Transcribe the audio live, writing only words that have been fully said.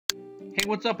Hey,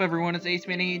 what's up everyone? It's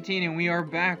AceMan18 and we are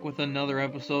back with another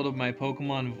episode of my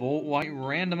Pokemon Volt White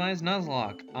Randomized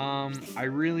Nuzlocke. I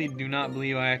really do not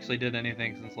believe I actually did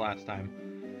anything since last time.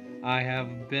 I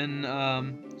have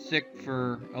been, sick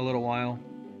for a little while.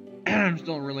 I'm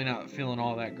still really not feeling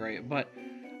all that great, but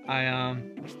I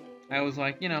was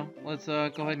like, you know, let's, go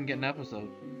ahead and get an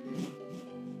episode.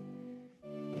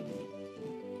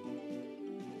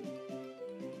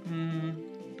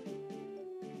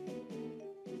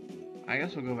 I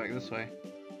guess we'll go back this way.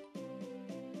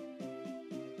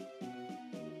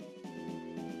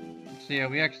 So yeah,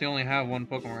 we actually only have one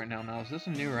Pokemon right now. Now, is this a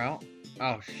new route?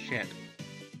 Oh, shit.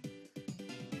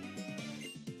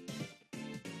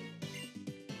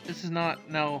 This is not...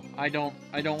 No, I don't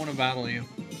want to battle you.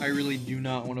 I really do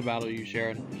not want to battle you,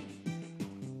 Sharon.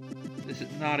 This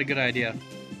is not a good idea.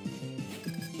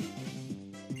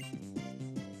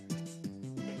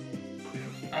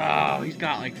 Oh, he's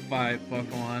got like 5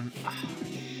 Pokemon. Oh,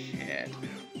 shit.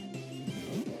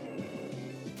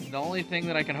 The only thing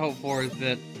that I can hope for is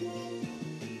that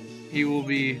he will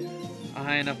be a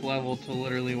high enough level to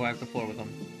literally wipe the floor with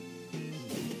him.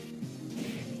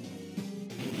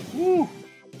 Woo!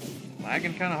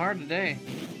 Lagging kind of hard today.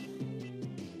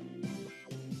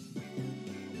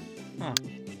 Huh.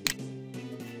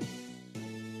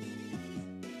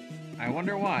 I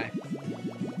wonder why.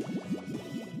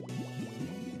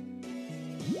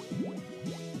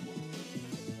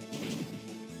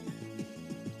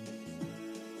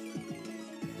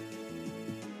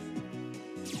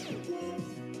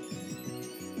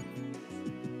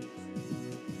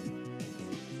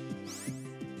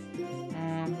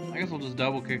 I guess I'll just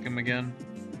double kick him again.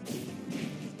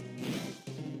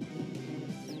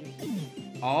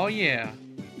 Oh yeah.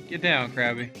 Get down,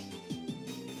 Krabby.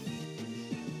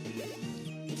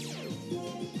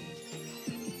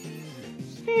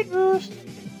 Speed boost!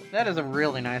 That is a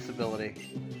really nice ability.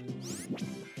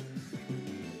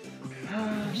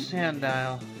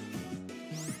 Sandile.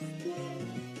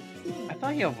 I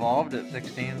thought he evolved at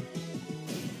 16.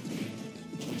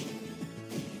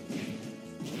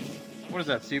 What is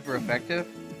that, super effective?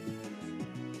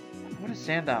 What is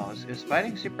Sandile? Is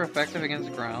fighting super effective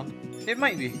against ground? It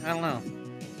might be, I don't know.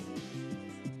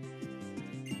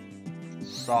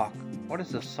 Sock. What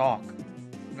is a sock?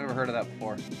 I've never heard of that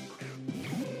before.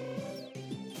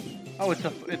 Oh,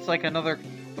 it's like another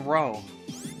throw.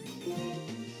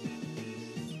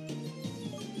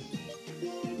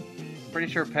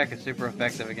 Pretty sure Peck is super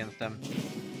effective against him.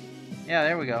 Yeah,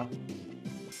 there we go.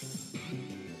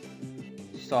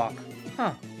 Sock.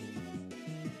 Huh.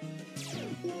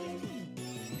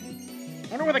 I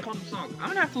wonder why they call him Sock. I'm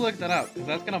gonna have to look that up, because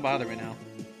that's gonna bother me now.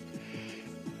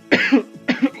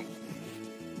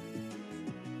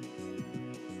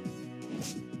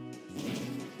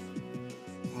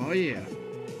 Oh yeah.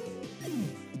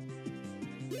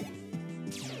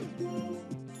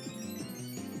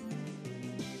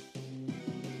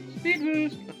 Speed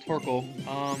boost! A Torkoal.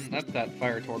 That's that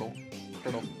fire turtle.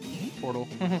 Turtle.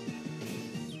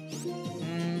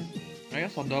 I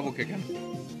guess I'll double kick him.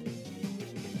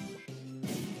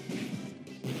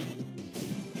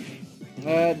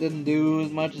 That didn't do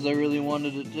as much as I really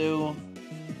wanted it to.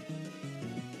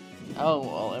 Oh,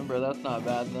 well, Ember, that's not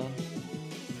bad then.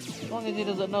 As long as he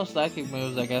doesn't know psychic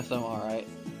moves, I guess I'm alright.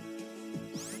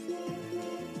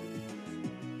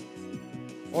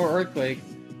 Or Earthquake.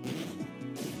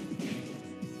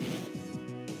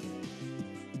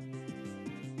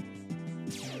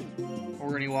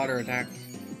 Or any water attacks.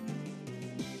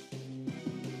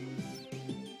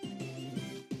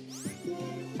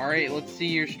 Alright, let's see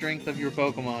your strength of your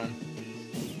Pokemon.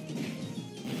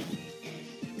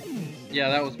 Yeah,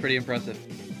 that was pretty impressive.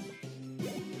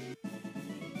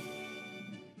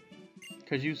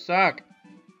 Cause you suck.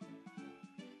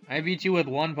 I beat you with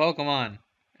 1 Pokemon.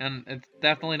 And it's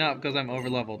definitely not because I'm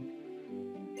overleveled.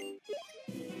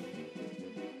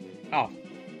 Oh.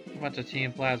 A bunch of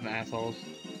Team Plasma assholes.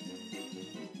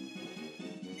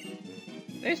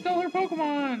 They stole her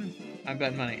Pokemon! I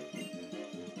bet money.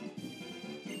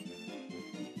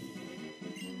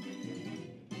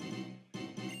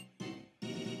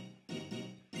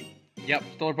 Yep,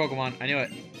 stole her Pokemon. I knew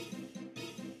it.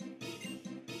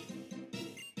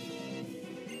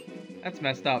 That's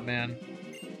messed up, man.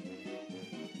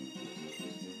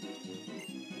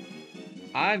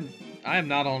 I'm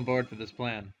not on board for this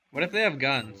plan. What if they have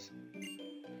guns?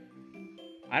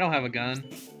 I don't have a gun.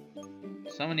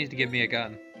 Someone needs to give me a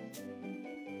gun.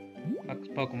 Fuck this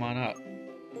Pokemon up.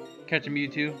 Catch a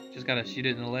Mewtwo, just gotta shoot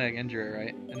it in the leg, injure it,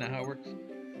 right? Isn't that how it works?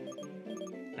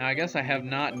 Now I guess I have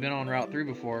not been on Route 3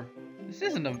 before.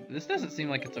 This doesn't seem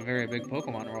like it's a very big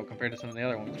Pokemon world compared to some of the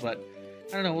other ones, but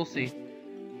I don't know, we'll see.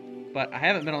 But I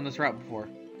haven't been on this route before.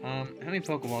 How many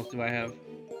Pokeballs do I have?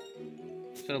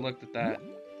 Should have looked at that.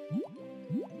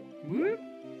 Whoop.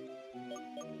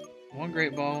 1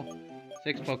 Great Ball,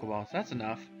 6 Pokeballs. That's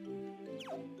enough.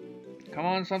 Come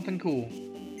on, something cool.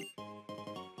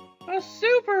 A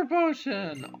Super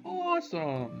Potion!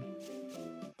 Awesome!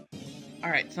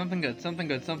 Alright, something good, something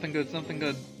good, something good, something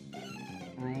good.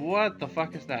 What the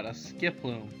fuck is that? A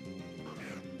Skiploom.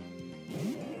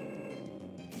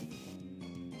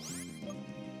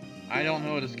 I don't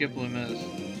know what a Skiploom is.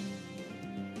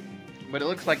 But it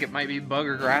looks like it might be bug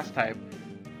or grass type.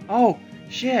 Oh,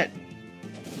 shit!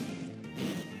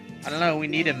 I don't know, we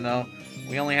need him though.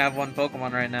 We only have 1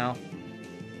 Pokemon right now.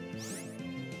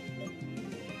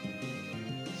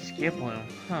 Skiploom,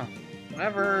 huh.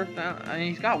 Never found, I mean,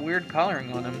 he's got weird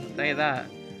coloring on him, I'll tell you that.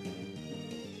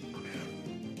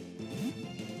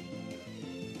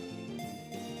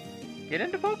 Get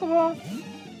into Pokeball!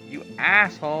 You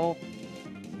asshole!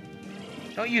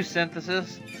 Don't use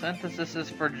Synthesis. Synthesis is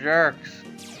for jerks.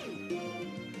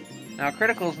 Now,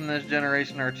 criticals in this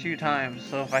generation are 2 times,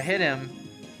 so if I hit him,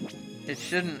 it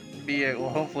shouldn't be a, well,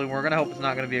 hopefully, we're gonna hope it's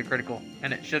not gonna be a critical,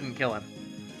 and it shouldn't kill him.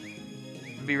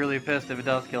 I'd be really pissed if it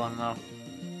does kill him, though.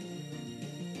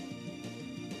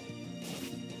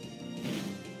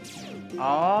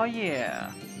 Oh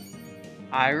yeah,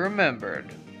 I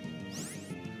remembered.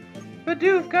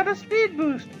 Bidoof got a speed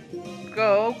boost.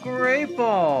 Go Great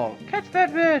Ball! Catch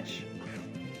that bitch!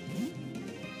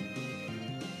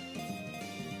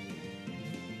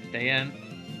 Stay in.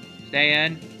 Stay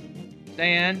in.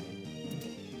 Stay in.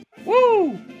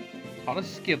 Woo! Caught a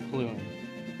Skiploom.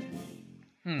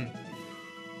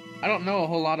 I don't know a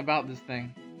whole lot about this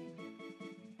thing.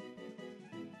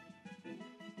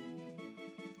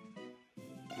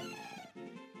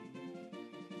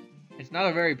 It's not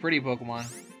a very pretty Pokemon.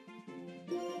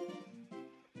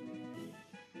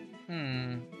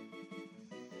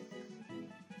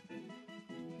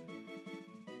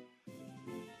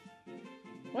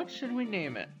 What should we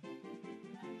name it?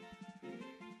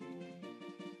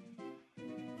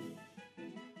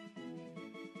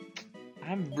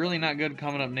 I'm really not good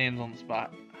coming up names on the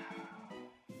spot.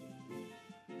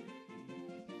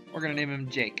 We're gonna name him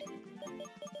Jake.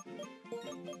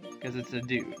 Because it's a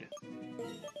dude.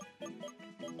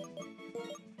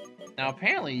 Now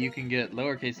apparently you can get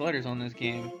lowercase letters on this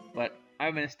game, but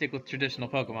I'm gonna stick with traditional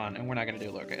Pokemon and we're not gonna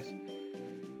do lowercase.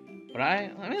 But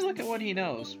let me look at what he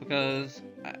knows, because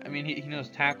I mean he knows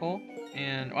Tackle,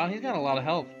 and wow, he's got a lot of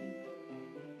health.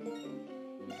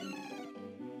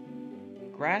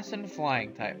 Grass and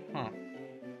Flying type, huh?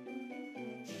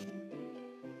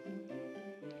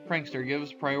 Prankster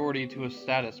gives priority to a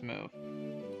status move.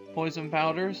 Poison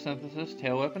Powder, Synthesis,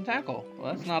 Tail Whip, and Tackle.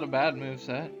 Well, that's not a bad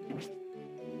moveset.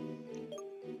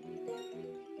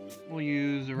 We'll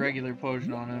use a regular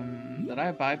potion on him. Did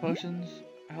I buy potions?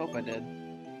 I hope I did.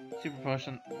 Super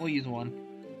Potion. We'll use 1.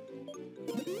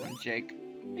 And Jake.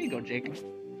 There you go, Jake.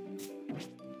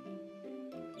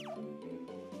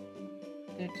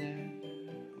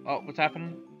 Oh, what's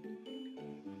happening?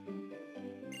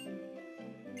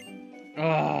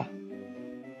 Ugh.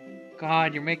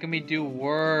 God, you're making me do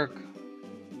work.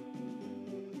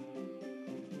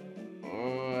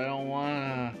 Oh, I don't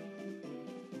wanna.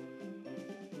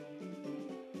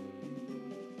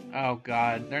 Oh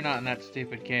God, they're not in that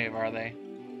stupid cave, are they?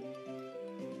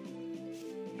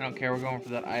 I don't care, we're going for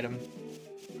that item.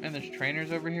 And there's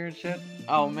trainers over here and shit.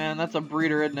 Oh man, that's a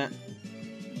breeder, isn't it?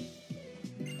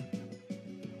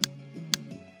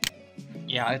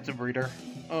 Yeah, it's a breeder.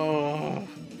 Oh,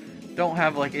 don't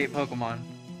have like 8 Pokemon.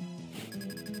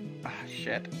 Ah,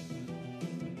 shit.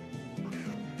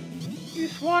 You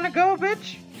just wanna go,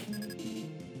 bitch?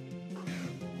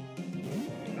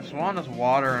 The Swan is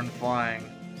water and flying.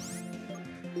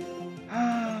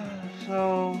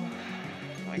 So,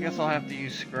 I guess I'll have to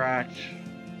use Scratch.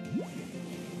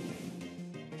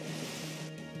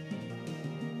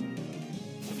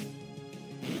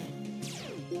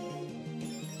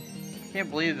 Can't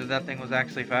believe that that thing was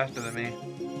actually faster than me.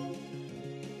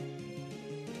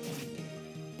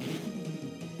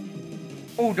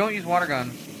 Oh, don't use Water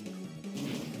Gun.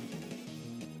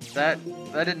 That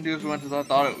didn't do as much as I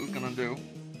thought it was gonna do.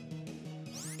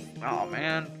 Oh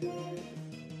man.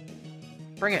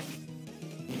 Bring it.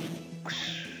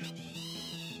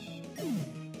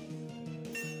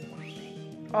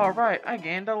 Alright, I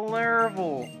gained a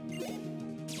level.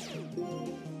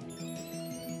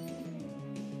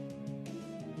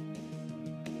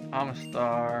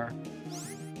 Amistar.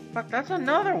 Fuck, that's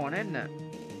another one, isn't it?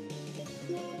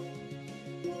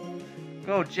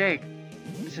 Go, Jake.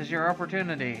 This is your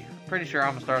opportunity. Pretty sure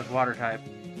Amistar is water type.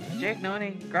 Jake know any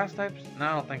grass types? No,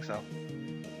 I don't think so.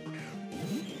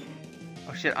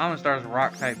 Oh shit, Amistar's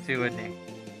rock type too, isn't he?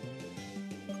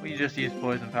 We just use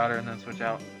poison powder and then switch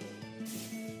out.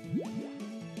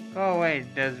 Go away,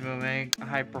 Desmond.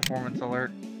 High performance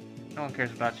alert. No one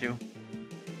cares about you.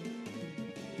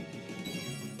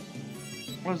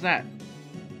 What was that?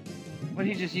 What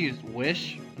did he just use?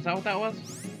 Wish? Is that what that was?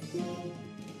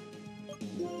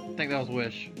 I think that was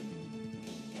Wish.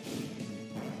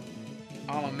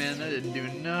 Oh man, that didn't do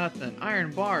nothing.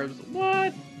 Iron barbs.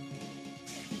 What?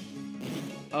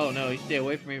 Oh no, you stay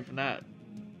away from me from that.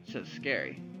 Shit's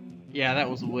scary. Yeah, that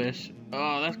was Wish.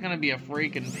 Oh, that's gonna be a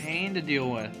freaking pain to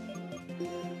deal with.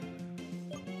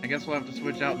 I guess we'll have to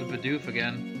switch out to Bidoof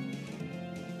again.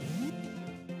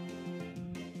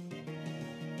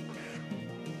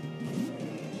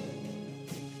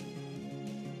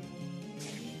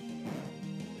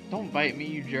 Don't bite me,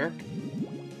 you jerk.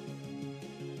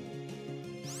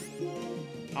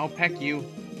 I'll peck you.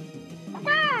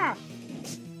 Ah!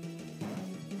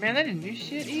 Man, that didn't do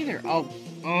shit either. Oh.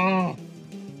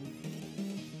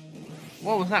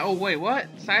 What was that? Oh, wait, what?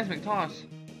 Seismic toss.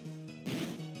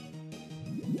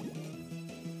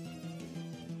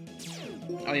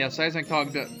 Oh, yeah, Seismic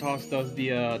toss does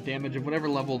the damage of whatever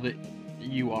level that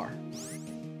you are.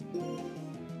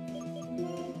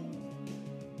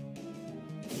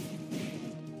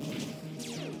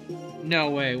 No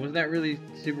way. Was that really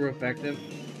super effective?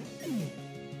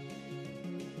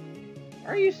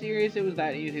 Are you serious? It was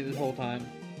that easy this whole time?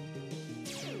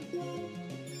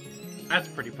 That's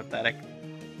pretty pathetic.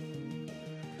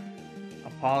 A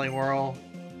Poliwhirl.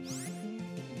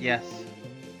 Yes.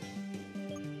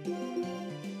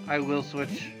 I will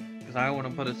switch, because I want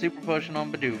to put a super potion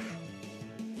on Bidoof.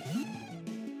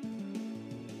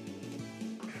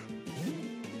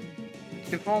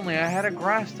 If only I had a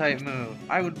grass type move,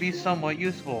 I would be somewhat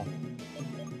useful.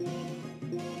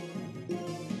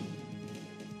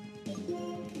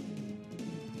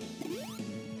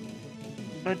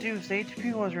 Bidoof's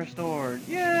HP was restored.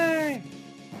 Yay!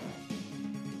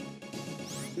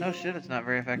 No shit, it's not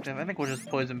very effective. I think we'll just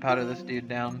poison powder this dude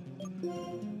down.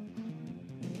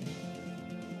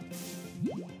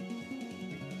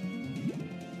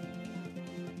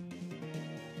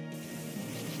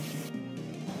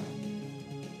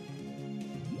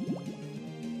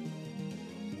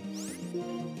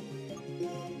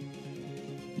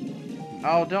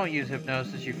 Oh, don't use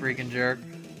Hypnosis, you freaking jerk.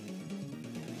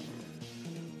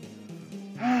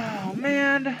 Oh,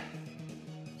 man.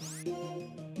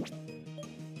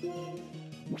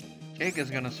 Jake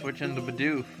is gonna switch into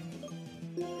Bidoof.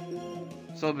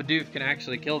 So Bidoof can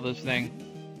actually kill this thing.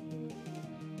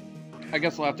 I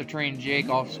guess we'll have to train Jake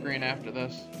off screen after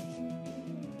this.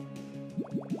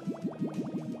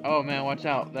 Oh man, watch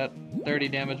out. That 30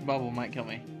 damage bubble might kill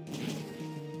me.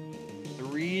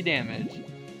 3 damage.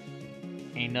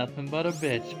 Ain't nothing but a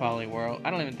bitch, Poliwhirl.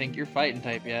 I don't even think you're fighting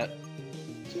type yet.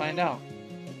 Let's find out.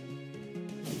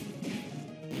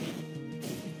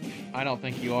 I don't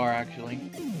think you are, actually.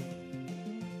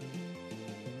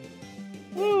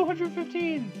 Woo,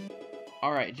 115!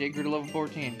 Alright, Jake grew to level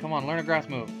 14. Come on, learn a grass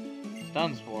move.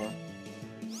 Stun Spore.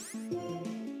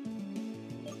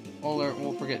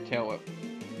 We'll forget Tail Whip.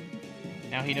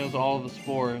 Now he knows all of the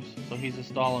spores, so he's a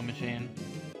stalling machine.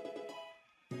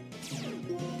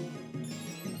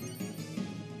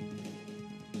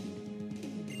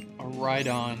 A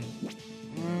Rhydon.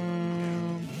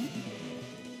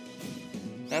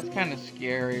 That's kind of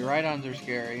scary. Rhydons are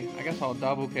scary. I guess I'll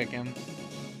double kick him.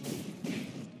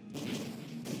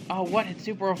 Oh, what? It's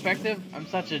super effective? I'm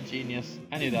such a genius.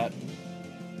 I knew that.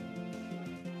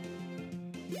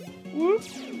 Whoop.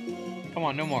 Come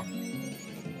on, no more.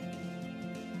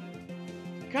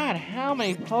 God, how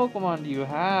many Pokemon do you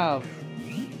have?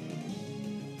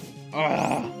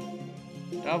 Ugh.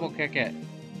 Double kick it.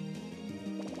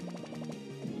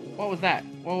 What was that?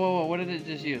 Whoa, whoa, whoa, what did it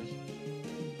just use?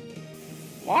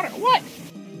 Water? What?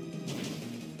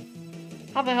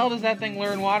 How the hell does that thing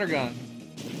learn Water Gun?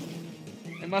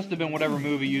 It must have been whatever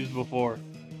move he used before.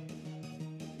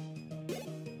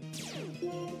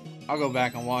 I'll go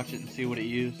back and watch it and see what it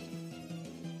used.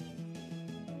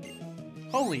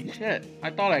 Holy shit, I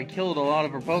thought I killed a lot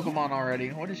of her Pokemon already.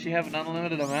 What, does she have an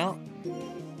unlimited amount?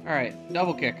 Alright,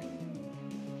 double kick.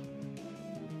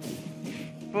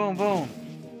 Boom, boom.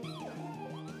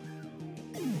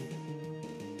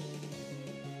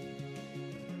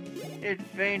 It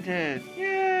fainted.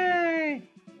 Yay!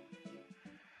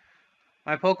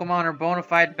 My Pokemon are bona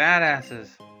fide badasses.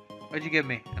 What'd you give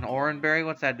me? An Oran Berry?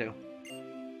 What's that do?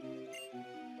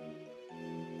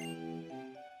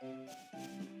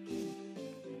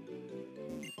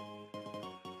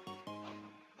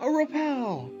 A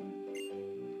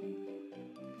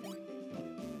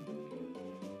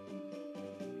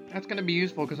That's gonna be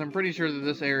useful because I'm pretty sure that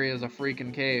this area is a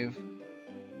freaking cave.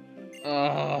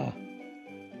 Ugh.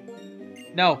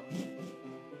 No.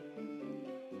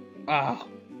 Ah.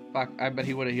 Fuck. I bet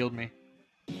he would have healed me.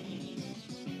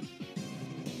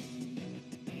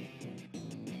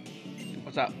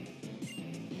 What's up?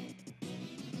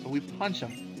 So we punch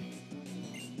him.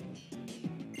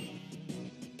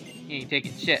 He ain't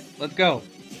taking shit. Let's go.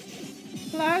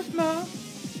 Plasma.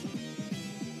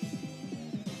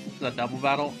 Is it a double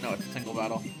battle? No, it's a single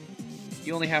battle.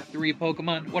 You only have 3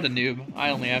 Pokemon? What a noob. I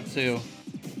only have 2.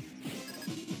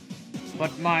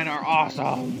 But mine are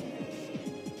awesome.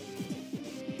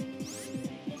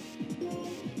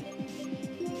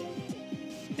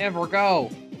 Never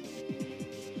go.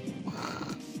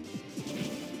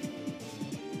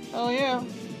 Oh yeah.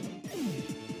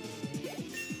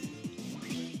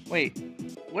 Wait,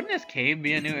 wouldn't this cave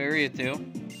be a new area too?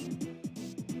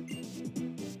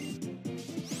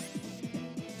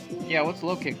 Yeah, what's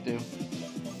low kick do?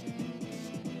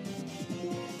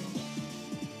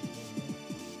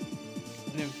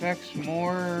 It infects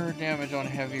more damage on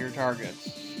heavier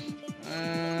targets.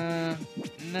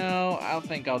 No, I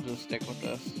think I'll just stick with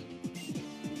this.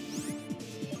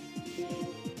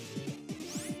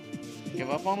 Give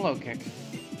up on low kick.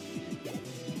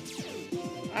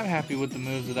 I'm happy with the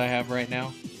moves that I have right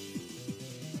now.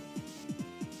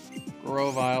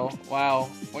 Grovyle. Wow,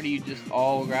 what are you, just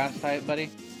all grass type, buddy?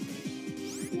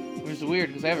 Which is weird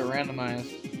because I have it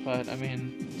randomized, but I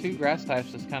mean, 2 grass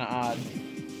types is kind of odd.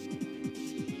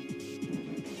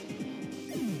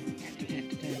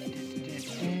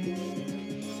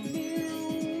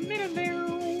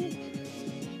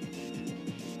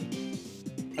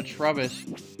 A Trubbish.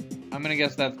 I'm gonna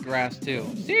guess that's grass too.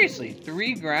 Seriously,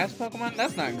 3 grass Pokemon?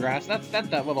 That's not grass. That's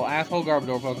that little asshole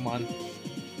Garbodor Pokemon.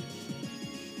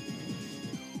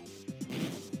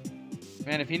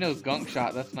 Man, if he knows Gunk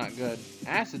Shot, that's not good.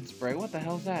 Acid Spray, what the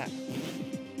hell's that?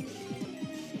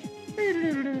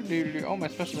 Oh, my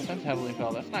special defense heavily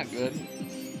fell. That's not good.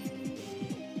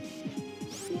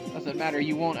 Doesn't matter,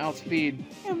 you won't outspeed.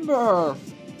 Ember!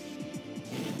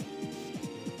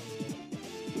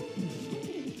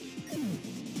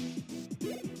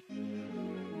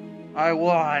 I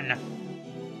won!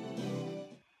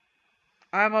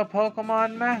 I'm a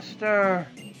Pokemon Master!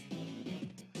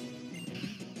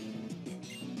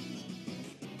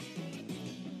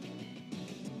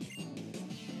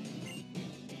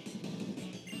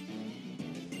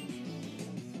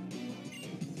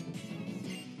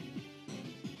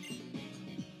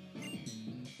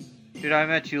 Dude, I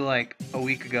met you like a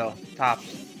week ago,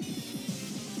 tops.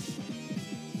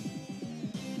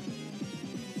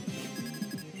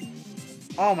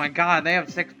 Oh my god, they have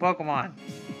 6 Pokemon.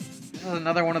 This is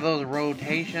another one of those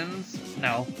rotations.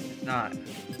 No, it's not.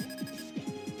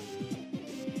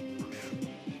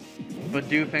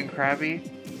 Bidoof and Krabby.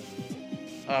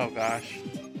 Oh gosh.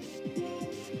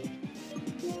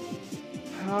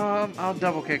 I'll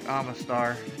double kick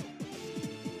Amistar.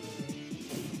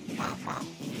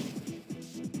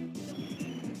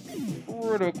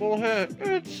 Critical hit.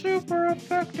 It's super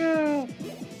effective.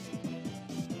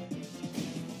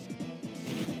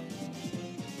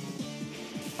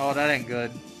 Oh, that ain't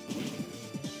good.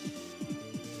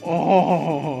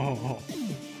 Oh.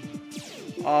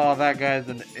 Oh, that guy's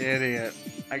an idiot.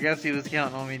 I guess he was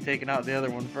counting on me taking out the other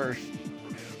one first.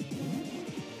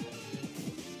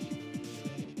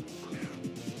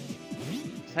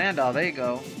 Sandal, there you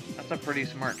go. That's a pretty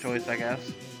smart choice, I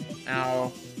guess.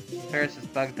 Now, Paris is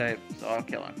bug type, so I'll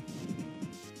kill him.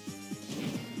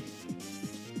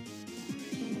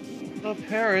 The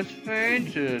Paris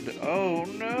fainted. Oh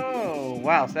no.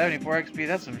 Wow, 74 XP,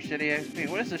 that's some shitty XP.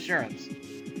 What is Assurance?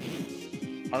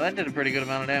 Oh, that did a pretty good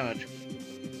amount of damage.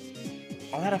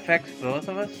 Oh, that affects both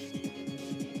of us?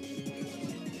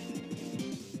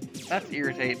 That's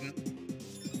irritating.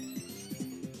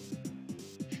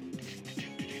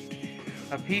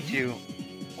 A Pichu.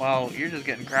 Wow, you're just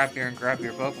getting crappier and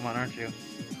crappier Pokemon, aren't you?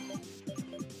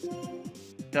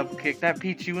 Double kick that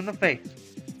Pichu in the face.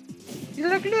 He's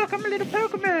like, look, I'm a little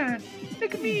Pokemon.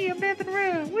 Look at me, I'm dancing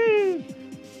around. Woo!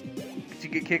 But you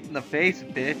get kicked in the face,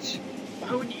 bitch.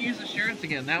 Why would you use Assurance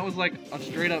again? That was like a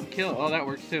straight up kill. Oh, that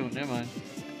works too. Never mind.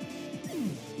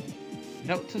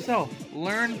 Note to self: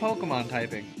 learn Pokemon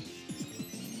typings.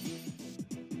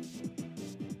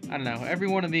 I don't know. Every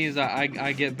one of these, I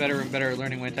get better and better at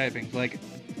learning my typings. Like,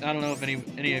 I don't know if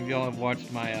any of y'all have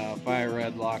watched my Fire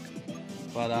Red lock,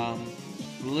 but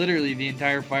literally the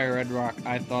entire Fire Red rock,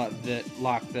 I thought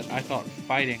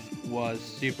fighting was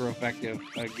super effective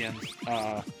against.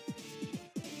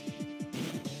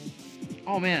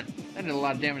 Oh man, That did a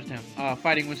lot of damage to him.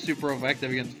 Fighting was super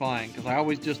effective against flying, because I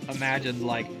always just imagined,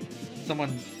 like,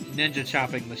 someone ninja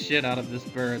chopping the shit out of this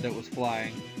bird that was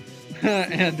flying.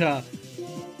 And,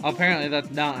 apparently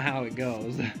that's not how it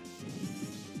goes.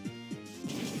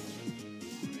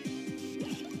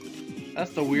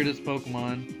 That's the weirdest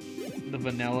Pokemon, the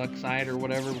Vanillexide or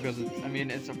whatever, because it's, I mean,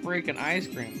 it's a freaking ice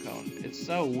cream cone. It's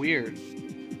so weird.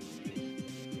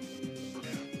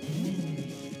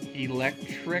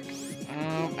 Electric?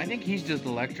 I think he's just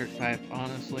electric type,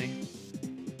 honestly.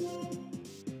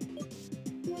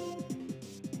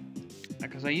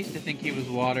 Because I used to think he was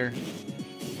water,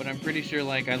 but I'm pretty sure,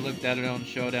 like, I looked at it on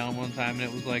Showdown one time and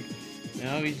it was like,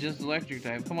 no, he's just electric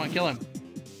type. Come on, kill him.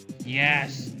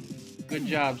 Yes! Good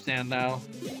job, Sandile.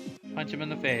 Punch him in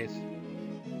the face.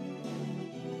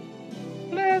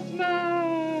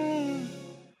 Plasma!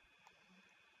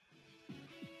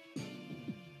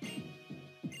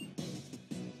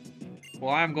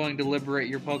 Well, I'm going to liberate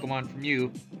your Pokemon from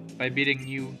you by beating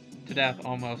you to death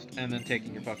almost and then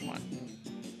taking your Pokemon.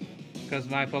 Because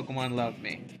my Pokemon love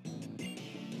me.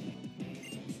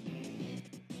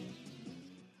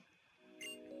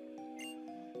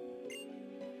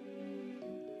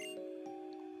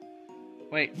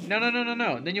 Wait,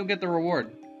 no. Then you'll get the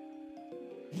reward.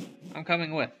 I'm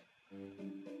coming with.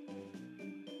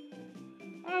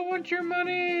 I want your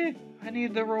money! I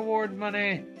need the reward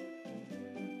money.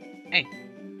 Hey.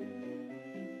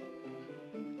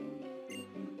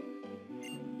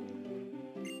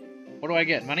 What do I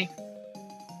get? Money?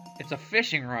 It's a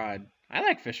fishing rod. I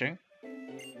like fishing.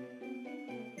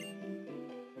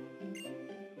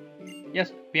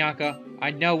 Yes, Bianca,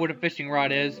 I know what a fishing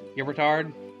rod is, you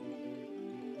retard.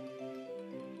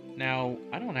 Now,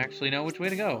 I don't actually know which way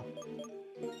to go.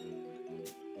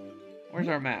 Where's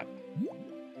our map?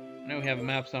 I know we have a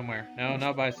map somewhere. No,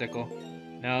 not bicycle.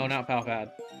 No, not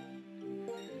Palpad.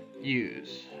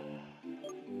 Use.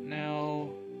 Now,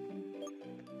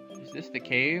 is this the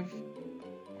cave?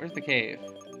 Where's the cave?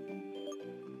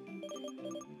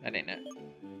 That ain't it.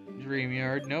 Dream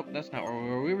Yard. Nope, that's not where we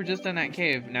were. We were just in that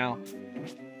cave. Now,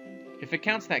 if it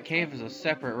counts that cave as a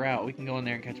separate route, we can go in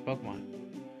there and catch Pokemon.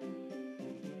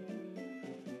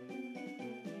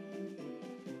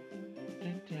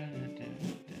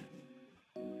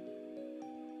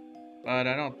 But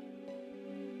I don't...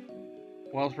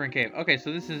 Wellspring Cave. Okay,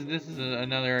 so this is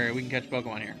another area we can catch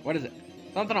Pokemon here. What is it?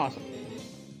 Something awesome.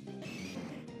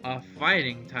 A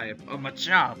fighting type. A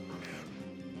Machop.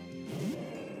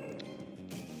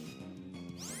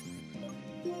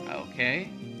 Okay.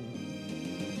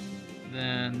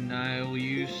 Then I will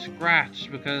use Scratch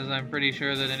because I'm pretty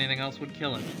sure that anything else would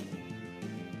kill him.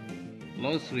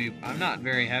 Low Sweep. I'm not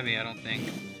very heavy, I don't think.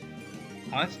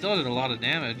 Oh, that still did a lot of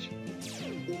damage.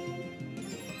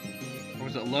 Or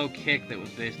was it Low Kick that was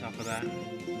based off of that?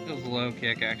 It was Low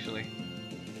Kick, actually.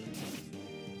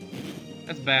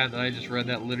 That's bad that I just read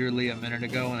that literally a minute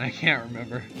ago and I can't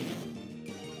remember.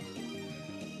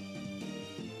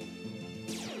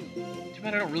 Too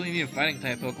bad I don't really need a fighting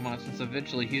type Pokemon since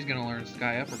eventually he's gonna learn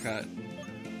Sky Uppercut.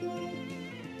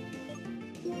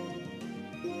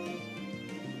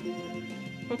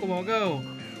 Pokeball, go!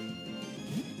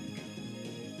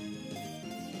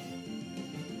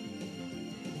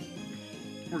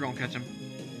 We're gonna catch him.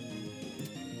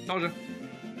 Told ya.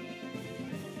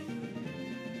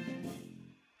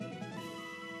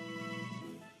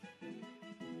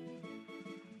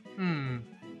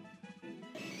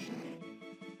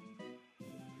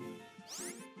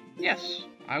 Yes,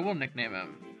 I will nickname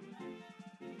him.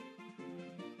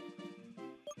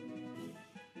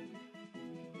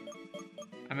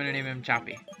 I'm gonna name him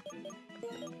Choppy.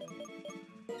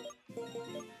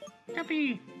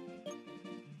 Choppy!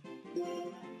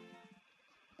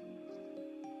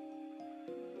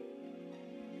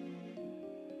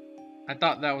 I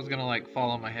thought that was gonna, like,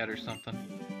 fall on my head or something.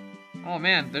 Oh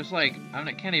man, there's like,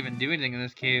 I can't even do anything in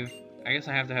this cave. I guess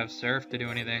I have to have Surf to do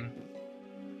anything.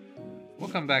 We'll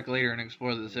come back later and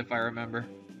explore this if I remember.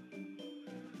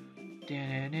 Is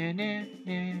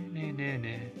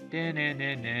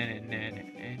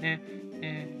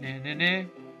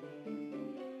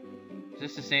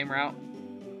this the same route?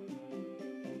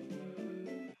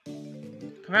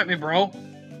 Come at me, bro.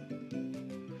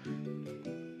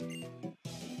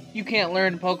 You can't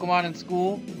learn Pokemon in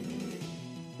school.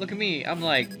 Look at me, I'm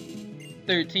like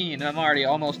 13 and I'm already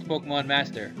almost Pokemon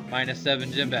Master. Minus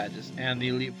 7 gym badges and the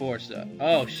Elite Four stuff.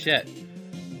 Oh shit.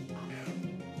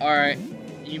 Alright,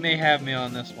 you may have me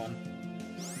on this one.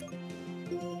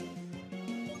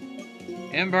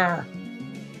 Ember!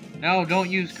 No, don't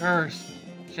use Curse.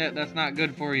 Shit, that's not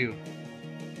good for you.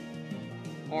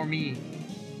 Or me.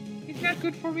 It's not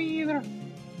good for me either.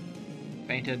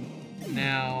 fainted.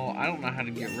 Now, I don't know how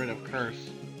to get rid of Curse.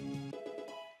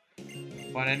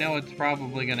 But I know it's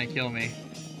probably gonna kill me.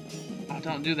 Oh,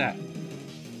 don't do that.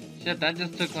 Shit, that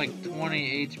just took like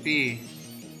 20 HP.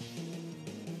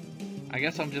 I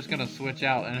guess I'm just gonna switch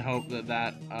out and hope that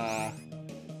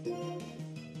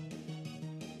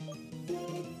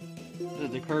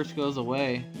the curse goes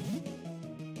away.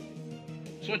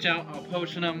 Switch out, I'll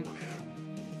potion him,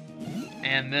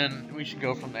 and then we should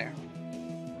go from there.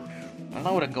 I don't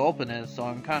know what a Gulpin is, so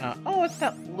I'm kinda... Oh, it's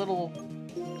that little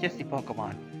kissy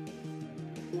Pokemon.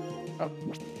 Oh,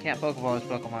 can't Pokeball this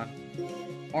Pokemon.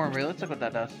 Ornery, let's look what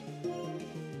that does.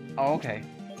 Oh, okay.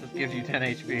 This gives you 10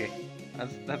 HP.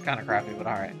 That's kind of crappy, but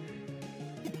alright.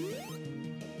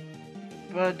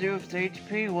 Bidoof's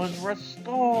HP was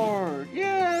restored!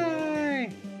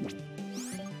 Yay!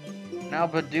 Now,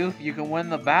 Bidoof, you can win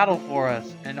the battle for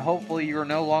us, and hopefully you're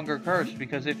no longer cursed,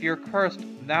 because if you're cursed,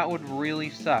 that would really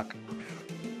suck.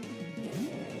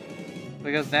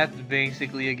 Because that's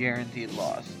basically a guaranteed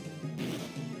loss.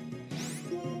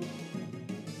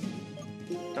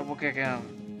 Double kick him.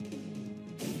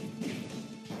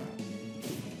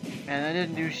 Man, that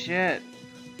didn't do shit.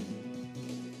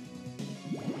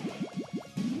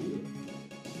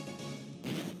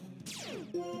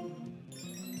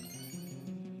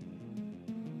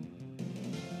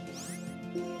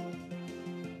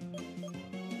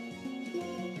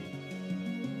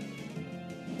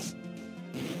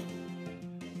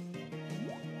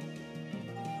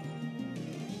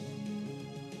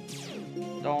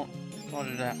 Don't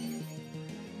do that.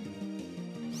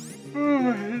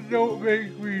 Don't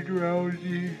make me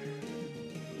drowsy.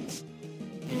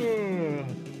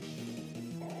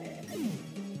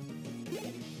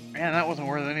 Man, that wasn't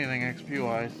worth anything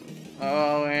XP-wise.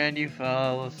 Oh, and you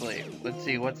fell asleep. Let's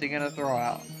see, what's he gonna throw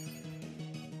out?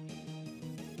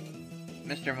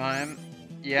 Mr. Mime?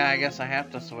 Yeah, I guess I have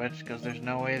to switch, because there's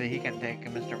no way that he can take a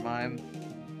Mr. Mime.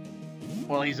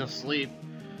 Well, he's asleep.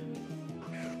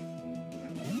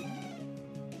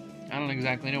 I don't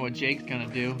exactly know what Jake's gonna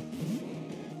do.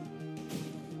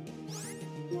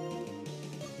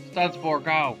 Studspore,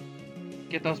 go!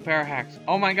 Get those Parahacks.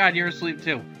 Oh my god, you're asleep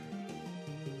too.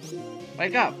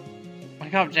 Wake up!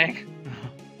 Wake up, Jake!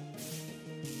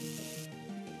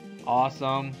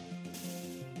 Awesome.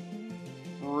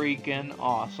 Freaking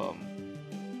awesome.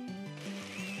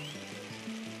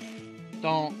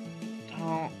 Don't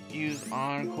use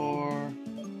Encore.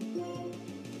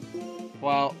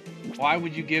 Well, why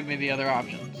would you give me the other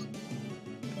options?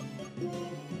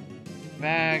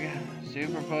 Bag,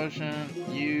 Super Potion,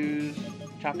 use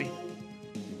Choppy.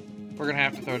 We're gonna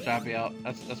have to throw Choppy out.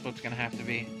 That's what's gonna have to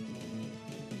be.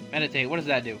 Meditate, what does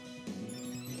that do?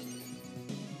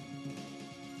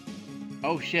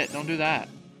 Oh shit, don't do that.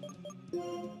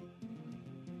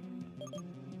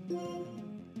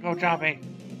 Go Choppy!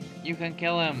 You can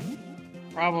kill him.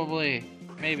 Probably.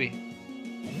 Maybe.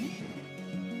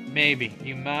 Maybe.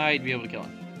 You might be able to kill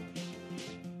him.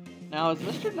 Now, is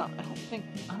Mr. No...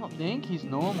 I don't think he's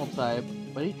normal type,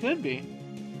 but he could be.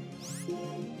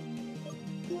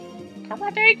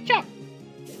 Karate chop!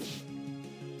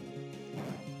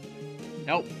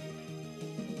 Nope.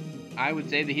 I would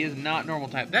say that he is not normal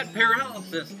type. That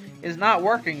paralysis is not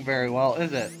working very well,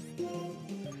 is it?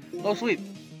 Low sweep.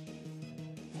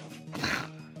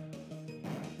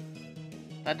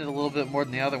 That did a little bit more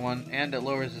than the other one, and it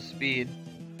lowers his speed.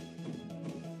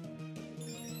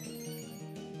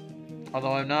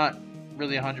 Although I'm not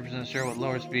really 100% sure what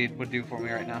lower speed would do for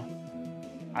me right now.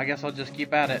 I guess I'll just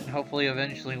keep at it, and hopefully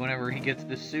eventually whenever he gets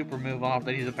this super move off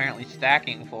that he's apparently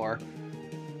stacking for,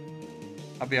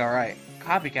 I'll be alright.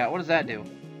 Copycat, what does that do?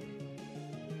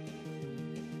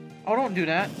 Oh, don't do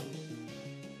that.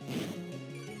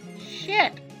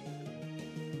 Shit!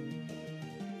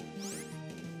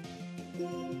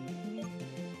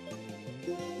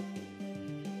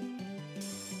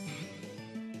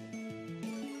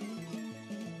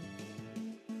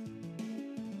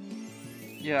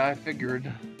 Yeah, I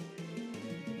figured.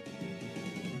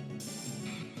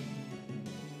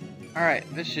 Alright,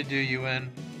 this should do you in.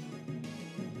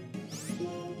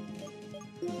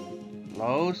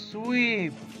 Low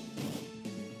sweep.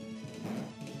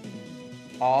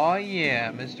 Aw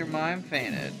yeah, Mr. Mime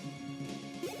fainted.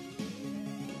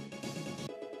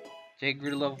 Jake grew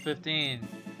to level 15.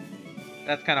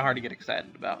 That's kind of hard to get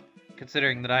excited about,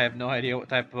 considering that I have no idea what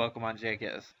type of Pokemon Jake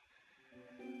is.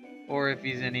 Or if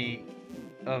he's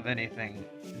of anything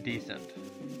decent.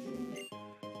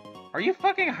 Are you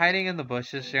fucking hiding in the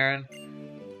bushes, Sharon?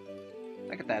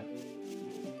 Look at that.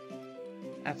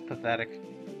 That's pathetic.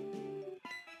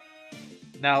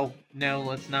 No,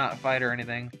 let's not fight or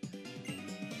anything.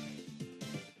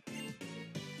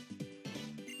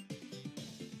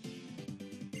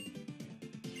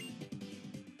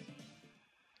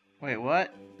 Wait,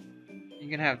 what? You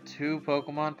can have 2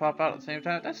 Pokemon pop out at the same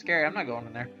time? That's scary. I'm not going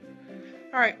in there.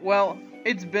 Alright, well,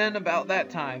 it's been about that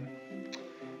time.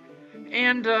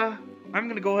 And, I'm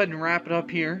gonna go ahead and wrap it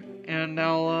up here. And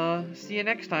I'll, see you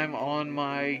next time on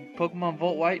my Pokemon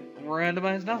Volt White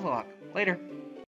Randomized Nuzlocke. Later.